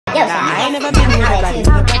I ain't never been with a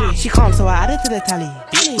baddie. She calm, so I added to the tally.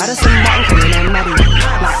 Madison Martin coming and Maddie.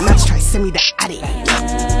 Like Mads try send me the addy.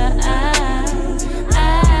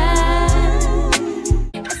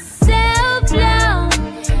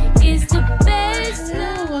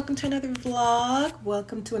 Welcome to another vlog.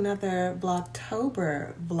 Welcome to another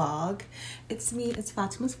Vlogtober vlog. It's me, it's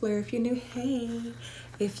Fatimas Flair. If you're new, hey.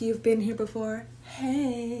 If you've been here before,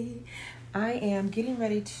 hey. I am getting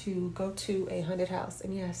ready to go to a haunted house.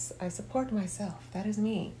 And yes, I support myself. That is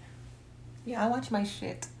me. Yeah, I watch my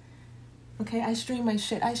shit. Okay, I stream my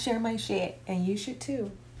shit. I share my shit. And you should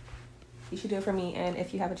too. You should do it for me. And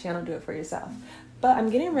if you have a channel, do it for yourself. But I'm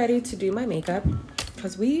getting ready to do my makeup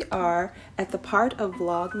because we are at the part of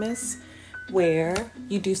Vlogmas where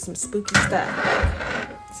you do some spooky stuff.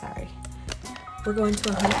 Sorry. We're going to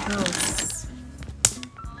a haunted house.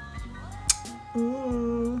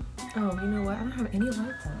 Oh, you know what? I don't have any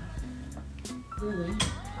lights on. Really?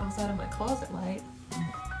 Outside of my closet light.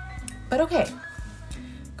 But okay.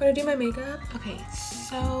 Gonna do my makeup. Okay,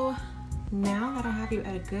 so now that I have you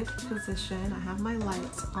at a good position, I have my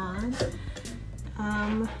lights on.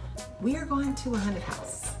 We are going to a haunted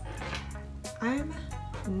house. I'm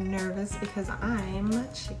nervous because I'm a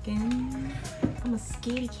chicken. I'm a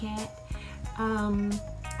scaredy cat.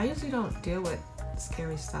 I usually don't deal with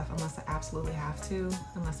scary stuff unless I absolutely have to,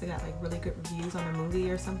 unless I got like really good reviews on a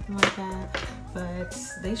movie or something like that, but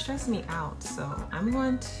they stress me out. So I'm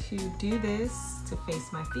going to do this to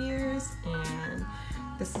face my fears, and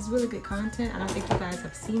this is really good content. I don't think you guys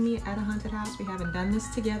have seen me at a haunted house. We haven't done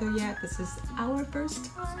this together yet. This is our first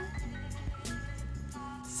time,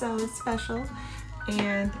 so it's special.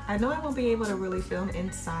 And I know I won't be able to really film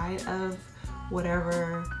inside of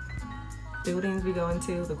whatever buildings we go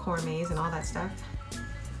into, the core maze and all that stuff,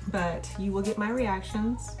 but you will get my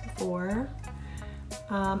reactions before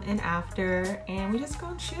and after, and we just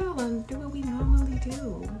go chill and do what we normally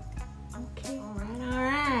do. Okay, all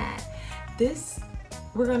right.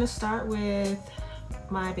 We're gonna start with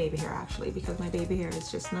my baby hair, actually, because my baby hair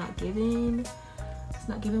is just not giving. It's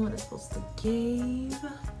not giving what it's supposed to give.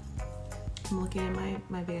 I'm looking at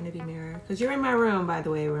my vanity mirror because you're in my room, by the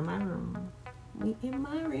way. We're in my room. In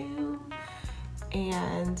my room,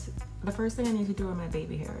 and the first thing I need to do are my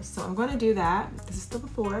baby hairs, so I'm going to do that. This is the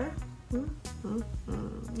before.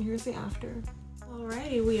 Here's the after.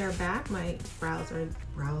 Alrighty, we are back. My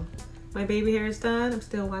my baby hair is done. I'm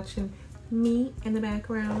still watching me in the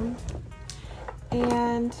background,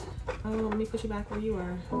 and let me put you back where you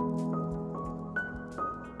are.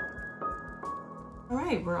 All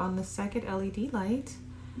right, we're on the second LED light.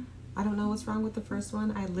 I don't know what's wrong with the first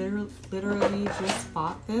one. I literally just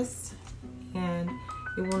bought this and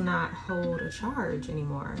it will not hold a charge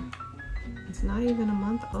anymore. It's not even a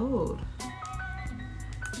month old.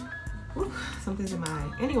 Whew, something's in my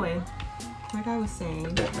eye. Anyway, like I was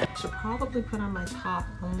saying, I should probably put on my top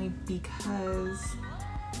only because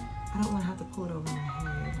I don't want to have to pull it over my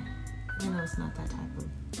head. Even though it's not that type of,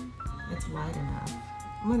 it's wide enough.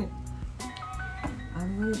 I'm gonna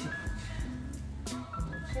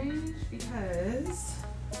change because,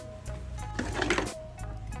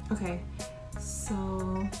 okay, so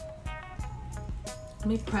let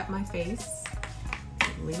me prep my face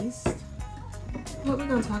at least. What we're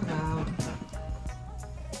gonna talk about?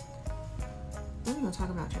 What are we gonna talk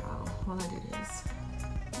about, y'all, while I do this?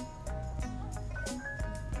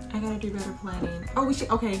 I gotta do better planning. Oh, we should,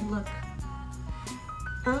 okay, look.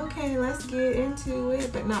 Okay, let's get into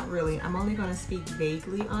it, but not really. I'm only gonna speak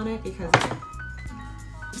vaguely on it because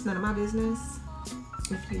it's none of my business.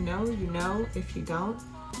 If you know, you know. If you don't,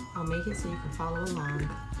 I'll make it so you can follow along.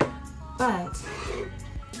 But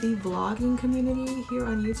the vlogging community here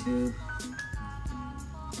on YouTube,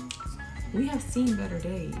 we have seen better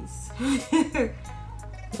days.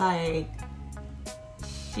 Like,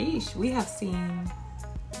 sheesh, we have seen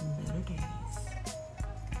better days.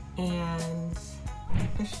 And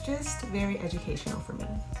it's just very educational for me.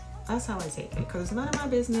 That's how I take it, because it's none of my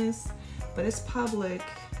business, but it's public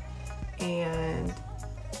and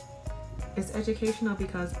it's educational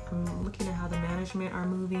because I'm looking at how the management are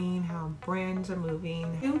moving, how brands are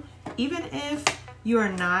moving. Even if you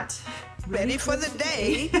are not ready for the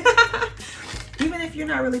day, even if you're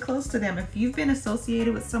not really close to them, if you've been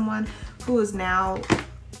associated with someone who is now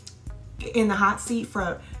in the hot seat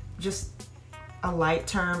for just a light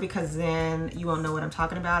term, because then you won't know what I'm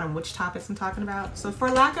talking about and which topics I'm talking about. So for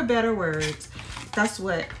lack of better words, that's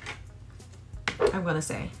what I'm gonna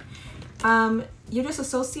say. You're just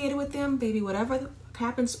associated with them, baby. Whatever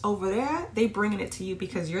happens over there, they bringing it to you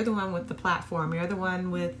because you're the one with the platform. You're the one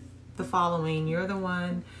with the following. You're the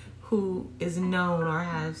one who is known or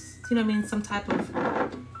has, you know what I mean, some type of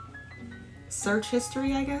search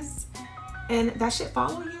history, I guess, and that shit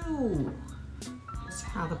follow you. It's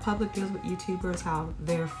how the public deals with YouTubers, how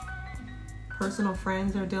their personal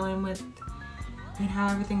friends are dealing with, and how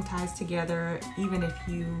everything ties together, even if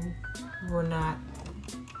you were not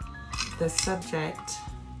the subject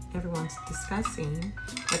everyone's discussing.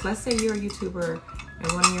 Like, let's say you're a YouTuber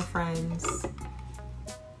and one of your friends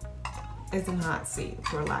is in hot seat,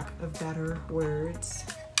 for lack of better words.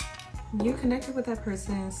 You're connected with that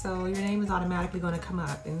person, so your name is automatically going to come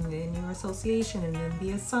up, and then your association, and then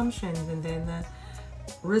the assumptions, and then the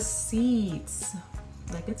receipts.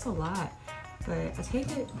 Like, it's a lot, but I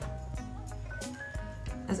take it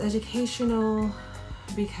as educational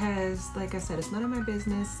because, like I said, it's none of my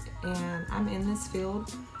business, and I'm in this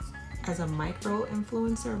field as a micro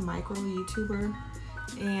influencer, micro YouTuber,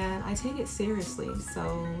 and I take it seriously.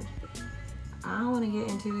 So I don't want to get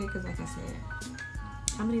into it because, like I said,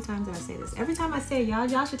 how many times did I say this? Every time I say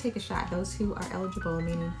y'all should take a shot. Those who are eligible,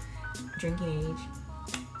 meaning drinking age.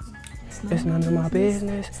 It's none of my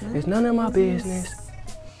business. It's none of my business.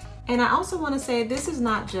 And I also want to say this is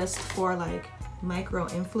not just for like micro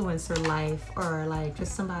influencer life, or like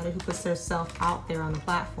just somebody who puts themselves out there on the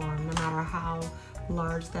platform, no matter how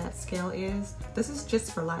large that scale is. This is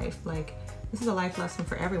just for life. Like, this is a life lesson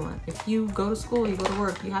for everyone. If you go to school, you go to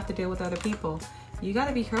work, you have to deal with other people. You got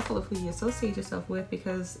to be careful of who you associate yourself with,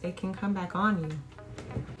 because it can come back on you.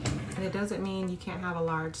 And it doesn't mean you can't have a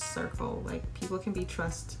large circle. Like, people can be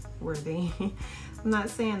trustworthy. I'm not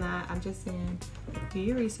saying that. I'm just saying, do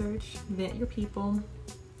your research, vet your people,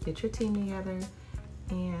 get your team together,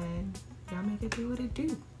 and y'all make it do what it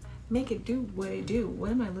do. Make it do what it do.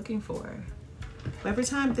 What am I looking for? Every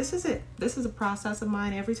time, this is it. This is a process of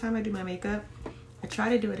mine. Every time I do my makeup, I try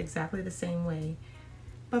to do it exactly the same way.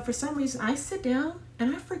 But for some reason, I sit down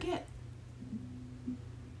and I forget,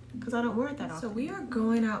 because I don't wear it that often. So we are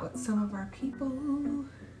going out with some of our people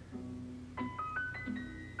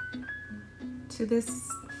to this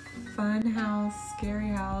fun house, scary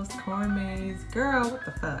house, corn maze. Girl, what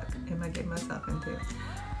the fuck am I getting myself into?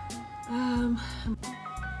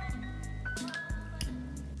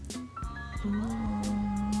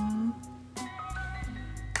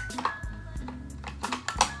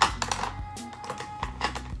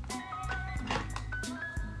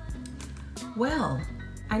 Well,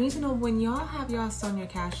 I need to know, when y'all have y'all Sonia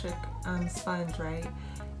Kashuk sponge, right?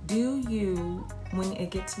 Do you, when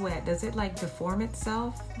it gets wet, does it like deform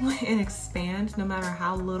itself and expand no matter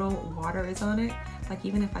how little water is on it? Like,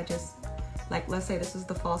 even if I just, like, let's say this is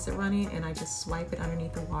the faucet running and I just swipe it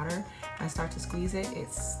underneath the water, I start to squeeze it,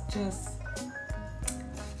 it's just,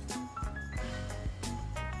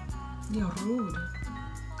 you're rude.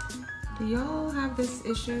 Do y'all have this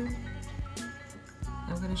issue?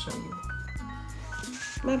 I'm gonna show you.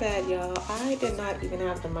 My bad, y'all. I did not even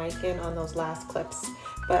have the mic in on those last clips,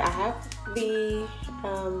 but I have the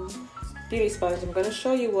beauty sponge. I'm gonna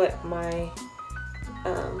show you what my,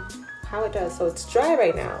 how it does. So it's dry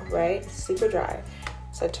right now, right? It's super dry.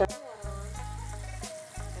 So turn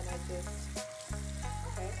and I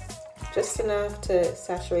just enough to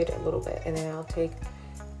saturate it a little bit, and then I'll take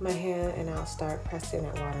my hand and I'll start pressing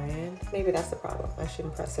that water in. Maybe that's the problem. I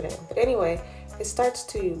shouldn't press it in. But anyway, it starts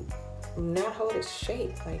to not hold its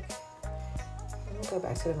shape. Like, let me go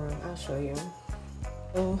back to the room. I'll show you.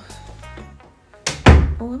 Oh,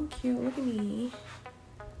 I'm cute. Look at me.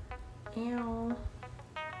 Ow.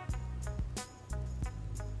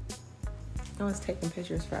 I was taking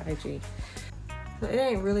pictures for IG. So it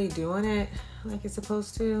ain't really doing it like it's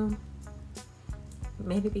supposed to.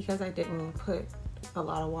 Maybe because I didn't put a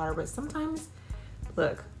lot of water, but sometimes,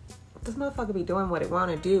 look, this motherfucker be doing what it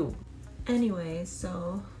want to do. Anyway,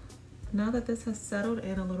 so now that this has settled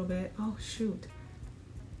in a little bit, oh shoot,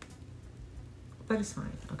 but it's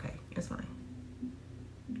fine. Okay, it's fine.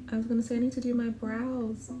 I was gonna say I need to do my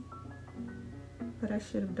brows, but I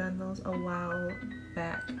should have done those a while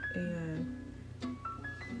back, and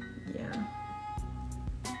yeah.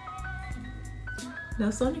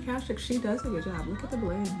 Now Sonia Kashuk, she does a good job. Look at the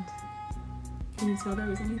blend. Can you tell there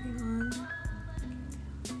was anything on?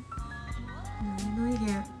 No, you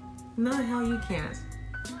can't. No, the hell you can't.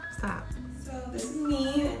 Stop. So this is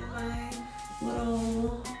me and my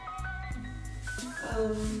little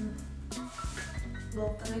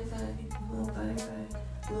little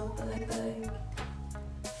thing.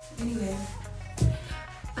 Anyway,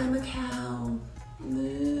 I'm a cow.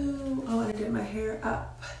 Moo. Oh, I did my hair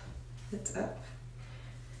up. It's up.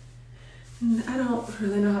 I don't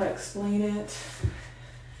really know how to explain it.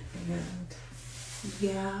 And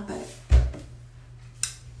yeah, but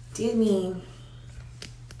did me.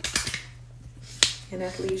 And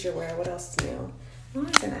athleisure wear, what else is new? Well,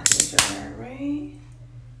 it's an athleisure wear, right? Okay.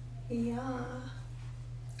 Yeah.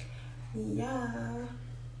 Yeah.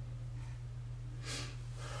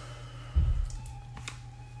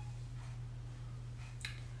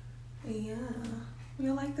 Yeah.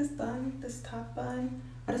 You like this bun? This top bun?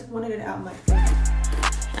 I just wanted it out my face.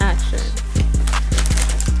 Action.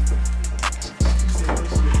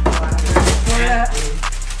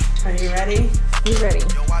 Are you ready? You ready?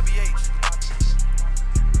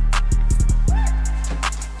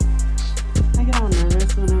 I get all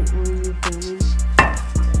nervous when you're filming.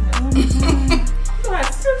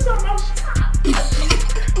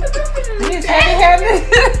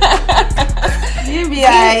 You be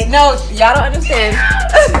alright. No, y'all don't understand.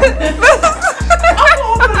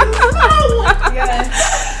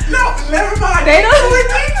 No, never mind. They don't.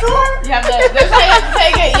 You have to, that's how you have to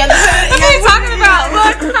take it. You have to put it. What are you talking about?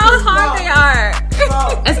 Look how hard they are.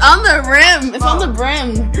 It's on the rim. It's on the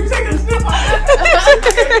brim. You take a sip off that.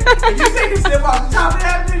 If you take a sip off the top of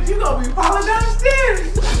that bitch, you gonna be falling down the stairs.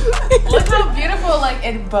 Look how beautiful, like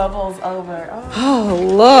it bubbles over. Oh. Oh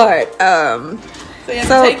Lord. So you have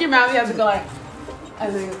to take your mouth. You have to go like.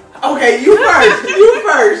 Okay, you first. You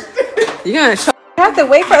first. You're gonna. You have to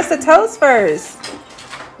wait for us to toast first.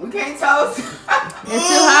 We can't toast. It's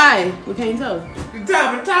too high. We can't toast. You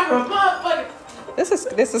top of a motherfucker. This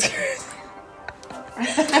is.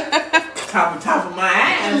 Top of my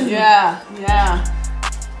ass. Yeah.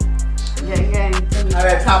 Gang. How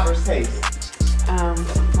that toppers taste?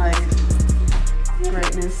 Like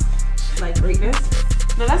greatness. Like greatness.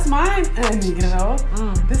 No, that's mine. You know.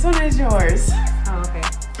 This one is yours. Oh, okay.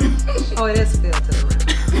 Oh, it is filled to the rim.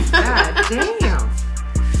 God damn.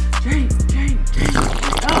 Drink.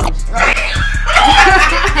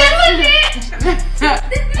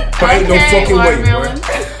 Boy, ain't no fucking way, boy.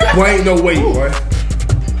 Boy, ain't no way, boy.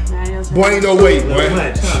 Boy, ain't no way, boy.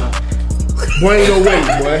 Boy, ain't no way,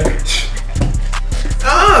 boy.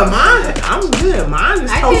 Mine. I'm good. Mine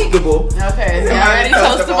is toastable. Okay, so y'all ready?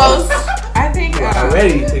 Toastables? I think. I'm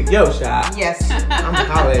ready to take your shot. Yes. I'm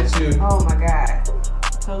holler at you. Oh my God.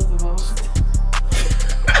 Toastables.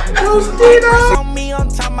 Toastito. On me, I'm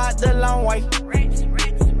talking about the long way.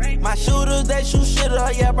 My shooters, they shoot shit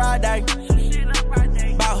up, yeah, bright day.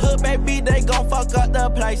 About hood, baby, they gon' fuck up the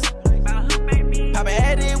place. Papa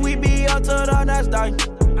had it, we be up to the next day.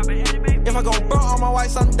 If I go broke, I'ma wipe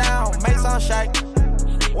some down, make some shake.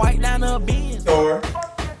 Wipe down the beans. Store.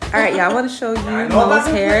 All right, y'all. I want to show you Mo's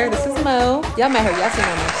hair. This is Mo. Y'all met her. Y'all seen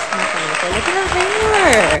her. Look at her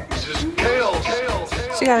hair.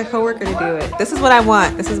 She got a coworker to do it. This is what I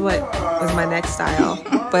want. This is what was my next style,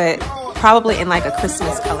 but probably in like a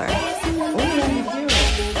Christmas color.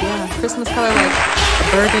 Yeah, Christmas color, like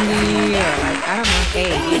a burgundy or like I don't know. Hey,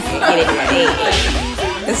 get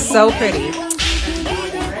it? It's so pretty.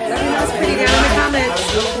 Let me know it's pretty down in the comments.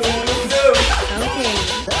 Okay,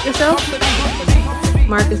 yourself.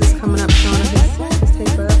 Marcus is coming up, showing us his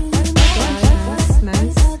tape up. Yeah,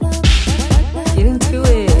 nice. Get into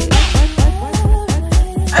it.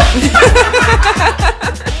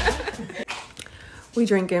 We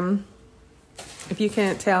drinking. If you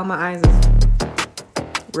can't tell, my eyes is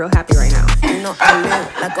real happy right now. You know I live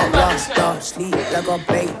like a rock star, sleep like a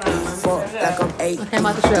baby, fuck like I'm 8. I'm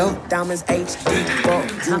out the show. Diamonds HD, fuck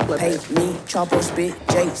you pay me, chopper spit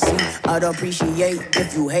JC. I'd appreciate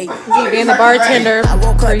if you hate. Being the bartender,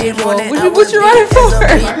 per usual. What you running for?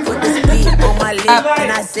 On my lip,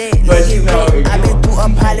 and I said, I've been through a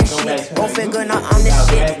pile of shit. Go figure now I'm the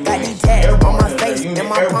shit. Got these tats on my face and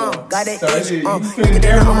my palm. Got an itch. Nigga,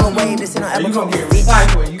 then I'm a wave. This ain't no ever come get rich.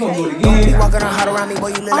 Don't be walking around hard around me, boy.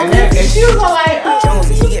 You look like that. She was like, Jones,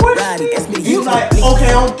 he get rowdy. That's me. you like,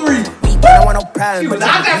 okay, on 3. I don't want no problem. She was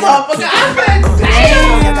out that motherfucker. I said,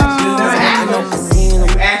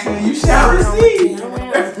 damn. Actually, you shall receive.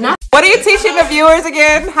 What are you teaching the viewers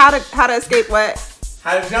again? How to escape what?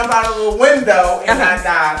 How to jump out of a window and not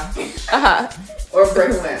die. Or break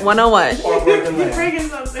a leg. 101. Or break a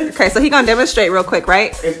leg. Okay, so he gonna demonstrate real quick,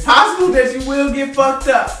 right? It's possible that you will get fucked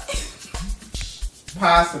up.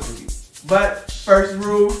 Possibly. But first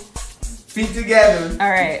rule, feet together. All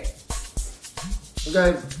right.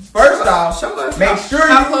 Okay. First off, make sure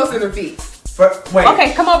How close are the feet? Wait.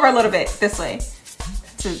 Okay, come over a little bit this way.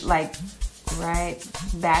 To like right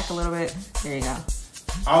back a little bit. There you go.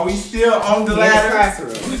 Are we still on the ladder? Are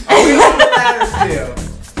we on the ladder still?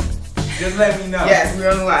 Just let me know. Yes,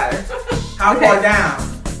 we're on the ladder. How far down?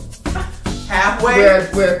 Halfway?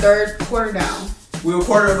 We're a third quarter down. We're a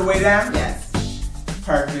quarter of the way down? Yes.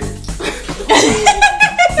 Perfect.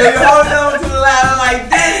 So you're holding on to the ladder like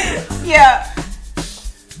this. Yeah.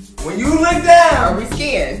 When you look down, Are we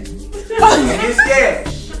scared? you get scared.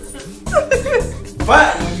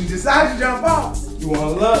 But when you just decide to jump off, you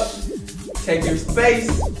wanna look, take your space,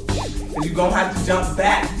 cause you're gonna have to jump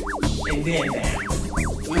back and then down.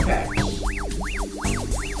 Okay.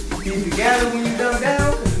 Keep together when you jump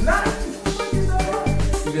down, cause if not,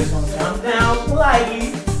 you just gonna jump down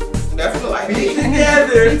politely. That's what I mean. Feet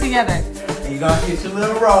together. Feet together. And you're gonna get your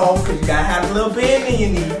little roll, cause you gotta have a little bend in your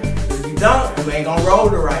knee. If you don't, you ain't gonna roll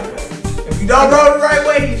the right way. If you don't roll the right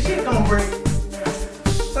way, your shit gonna break.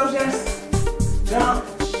 So just jump,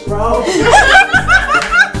 roll. You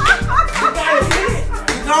gotta get it.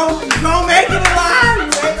 You gon' make it alive. You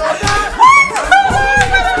ain't gonna die.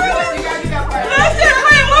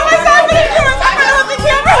 Wait, what was happening? You were talking about the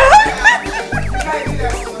camera.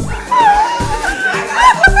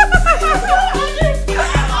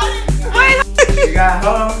 You got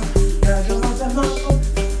home.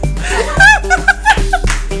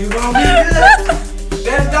 You gonna be good.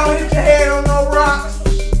 Just don't hit your head on no rocks.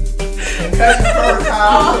 And cut your first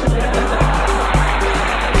out.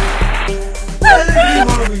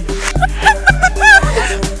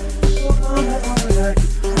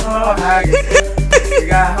 You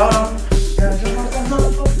got home.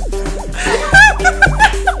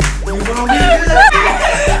 You gonna be good.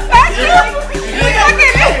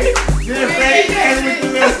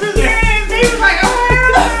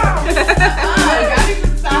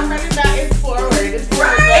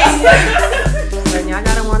 And y'all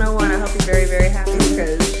got a 101. I hope you're very, very happy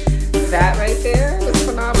because that right there was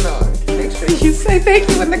phenomenal. Make sure you say thank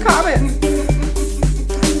you in the comments.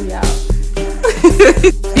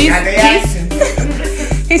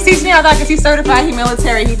 He's teaching me all that because he's certified, he's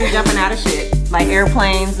military, he be jumping out of shit, like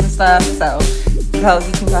airplanes and stuff. So you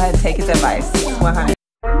can go ahead and take his advice. 100.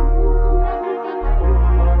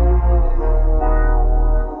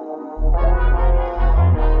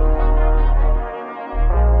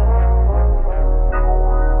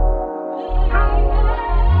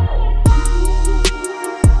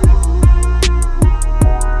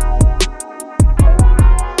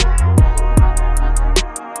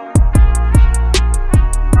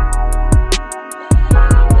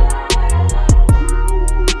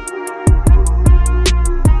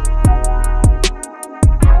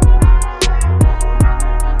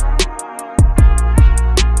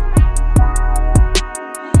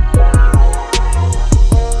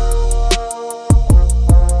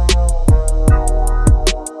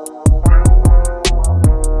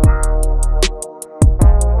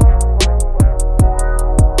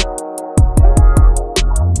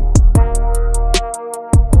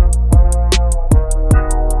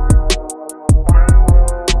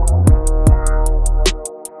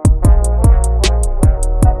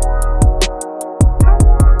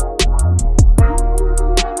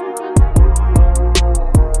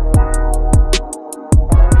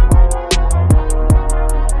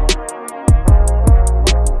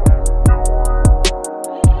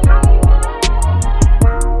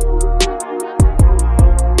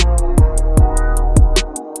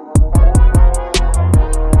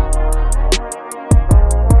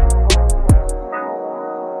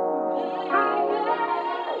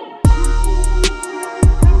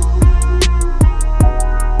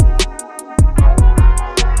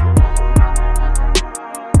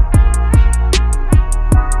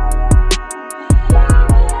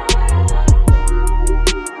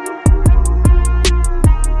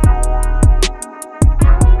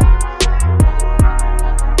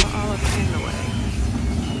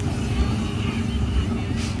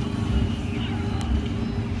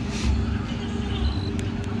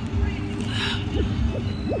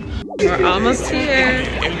 We're almost here.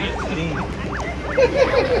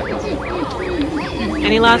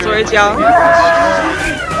 Any last words, y'all?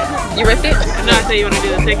 You ripped it? No, I said you want to do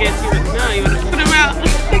the tickets. You want to put them out.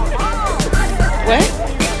 What?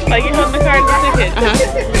 Like you hold the card and the ticket.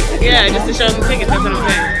 Yeah, just to show them the tickets. That's what I'm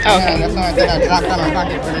saying. Oh, okay. That's all. Then I dropped on my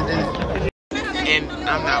pocket, but it didn't. And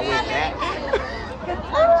I'm not with that.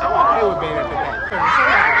 I want to play with being at the back.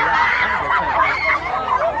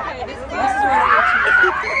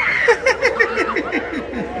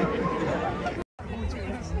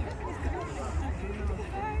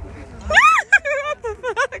 What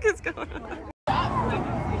the fuck is going on?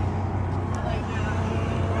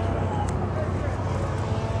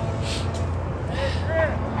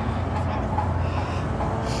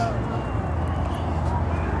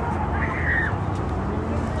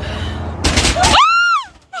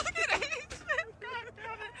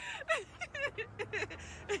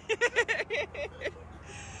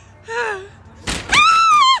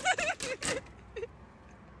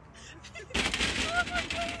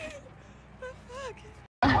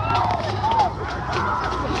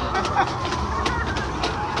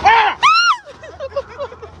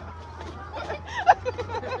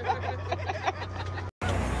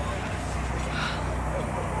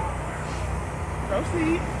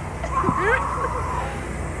 Proceed.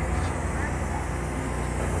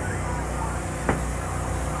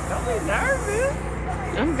 Don't be nervous.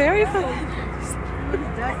 I'm very fun.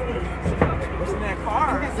 What's in that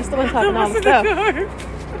car? Just the one talking all the stuff.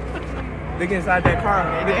 Look inside that car.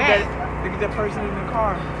 Look at that person in the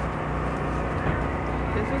car.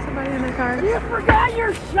 Is there somebody in the car? You forgot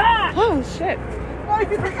your shot! Oh, shit.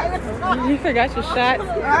 You forgot your shot?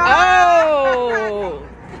 Oh!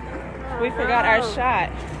 We forgot our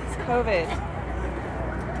shot. It's COVID.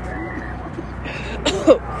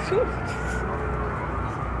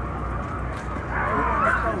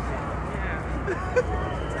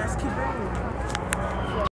 Let's keep rolling.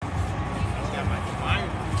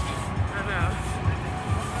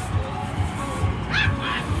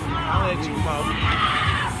 I'll let you know.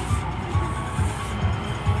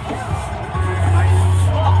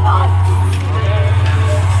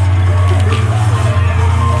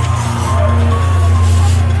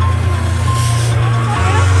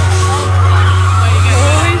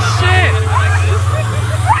 Holy shit!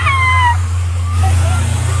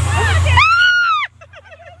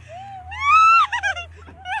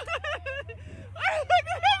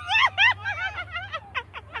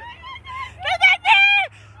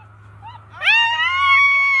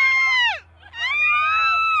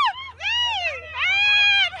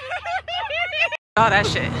 All that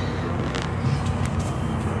shit.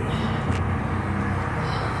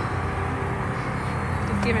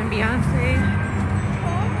 Just giving Beyonce.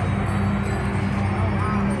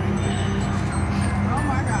 Oh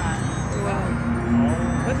my god.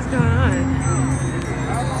 Wow. What is going on?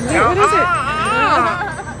 Wait, what is it?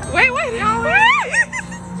 Wait, wait.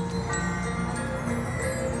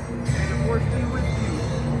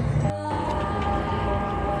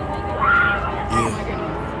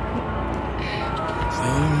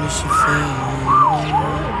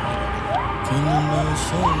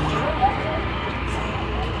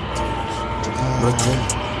 When I come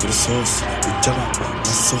to the source, we jump out my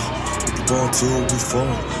soul. We can go on till we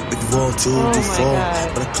fall. We can go on till we fall.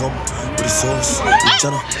 When I come to the source, we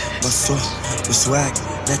jump out my soul. The swag,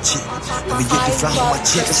 that shit. Let me get the fly on my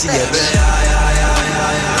cheek. I see it.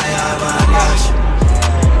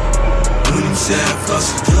 When you say cause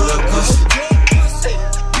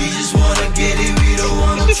we just wanna get it, we don't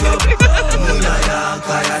want no trouble. We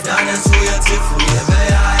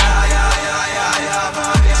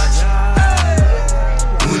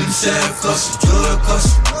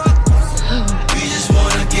just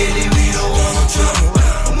wanna get it, we don't want no trouble.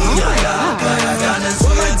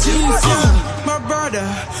 My brother,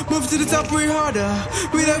 move to the top, we harder.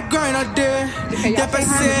 We the grind out there. Yep, I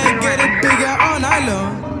said, get it bigger all night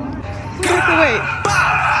long. Get the weight.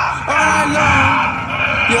 All night long.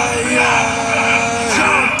 Yeah,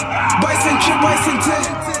 yeah. Boys and trip, boys and tip.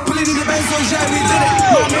 Pull it in the Benz, on yeah, we did it.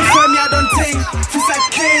 Mama, family, I don't think. Feels like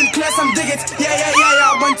King, class, I'm dig it.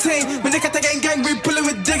 Yeah, one thing. When they cut the gang, we pull it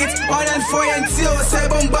with diggits. All and 4 and 2, say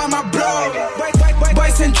bomb by my bro.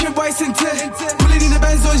 Boys and trip, boys and tip. Pull it in the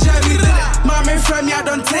Benz, on yeah, we did it. Mama, family, I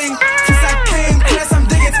don't think. Feels like King, class, I'm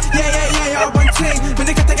dig it. Yeah, one thing. When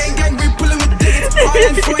they cut the gang, we pull it with diggits. All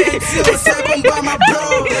and 4 and 2, say bomb by my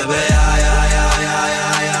bro.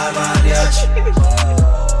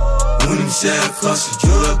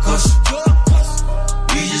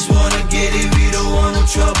 We just wanna get it, we don't want no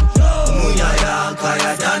trouble.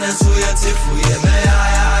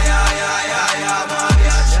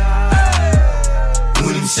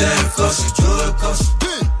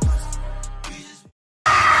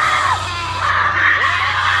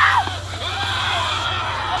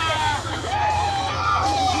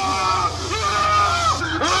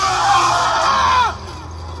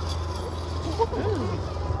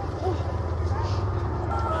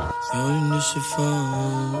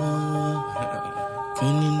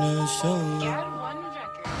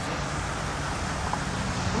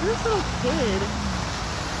 This little kid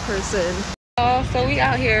person. So we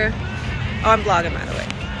out here. Oh, I'm vlogging, by the way.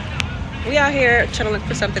 We out here trying to look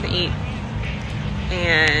for something to eat.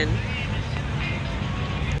 And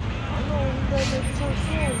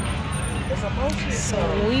so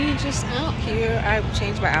we just out here. I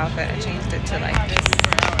changed my outfit. I changed it to like this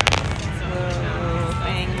little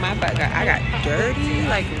thing. My butt I got dirty,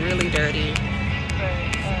 like really dirty.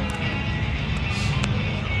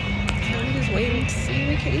 So I'm just waiting to see what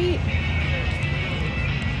we can eat.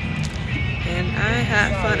 And I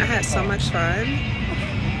had fun. I had so much fun.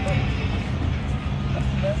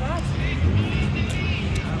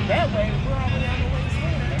 That way, we're already on the way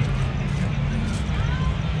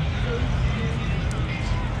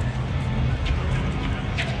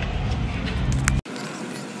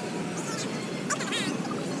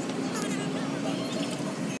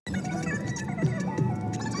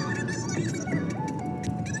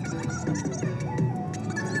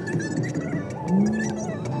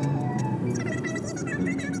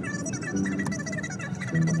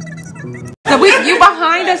You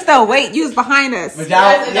behind us though. Wait, you was behind us. But y'all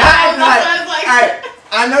like, alright,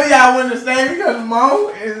 I know y'all wouldn't have stayed because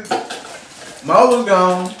Mo was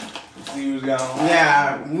gone. She was gone.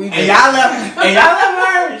 Yeah, and y'all left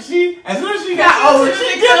her. She as soon as she got over,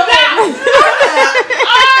 she dipped out.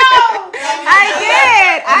 I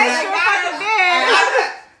did. I sure fucking did.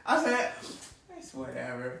 I said, it's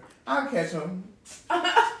whatever. I'll catch him.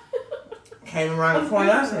 Came around the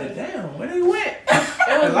corner. I said, damn, where they went?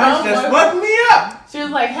 The lights just fucked me up. She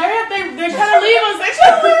was like, hurry up, they're trying to leave us. They're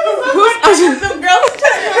trying to leave us. Some girls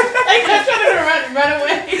trying to run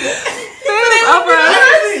away.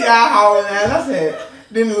 Y'all hauling ass. I said,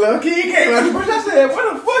 then the little kid came out the bush. I said,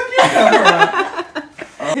 where the fuck you come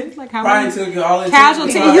from? It's like how Probably many took you all the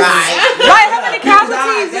casualties. Right, how many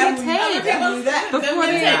casualties did it take before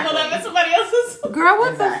they pulled up at somebody else's? Girl,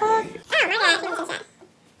 what the fuck?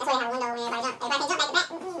 That's why you have a window when everybody jump. Everybody can jump back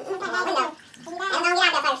to back. Window. And don't get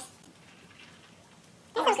out there first.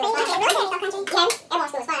 That's so crazy. Yeah, everyone's school is fun. I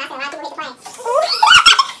said a lot of people hit the plane.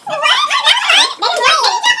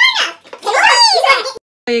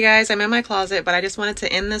 Hey you guys, I'm in my closet, but I just wanted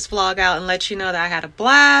to end this vlog out and let you know that I had a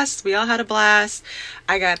blast. We all had a blast.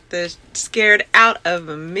 I got the scared out of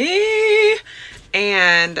me.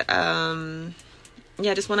 And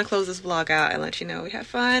yeah, just want to close this vlog out and let you know we had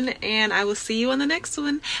fun. And I will see you on the next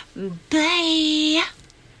one. Bye.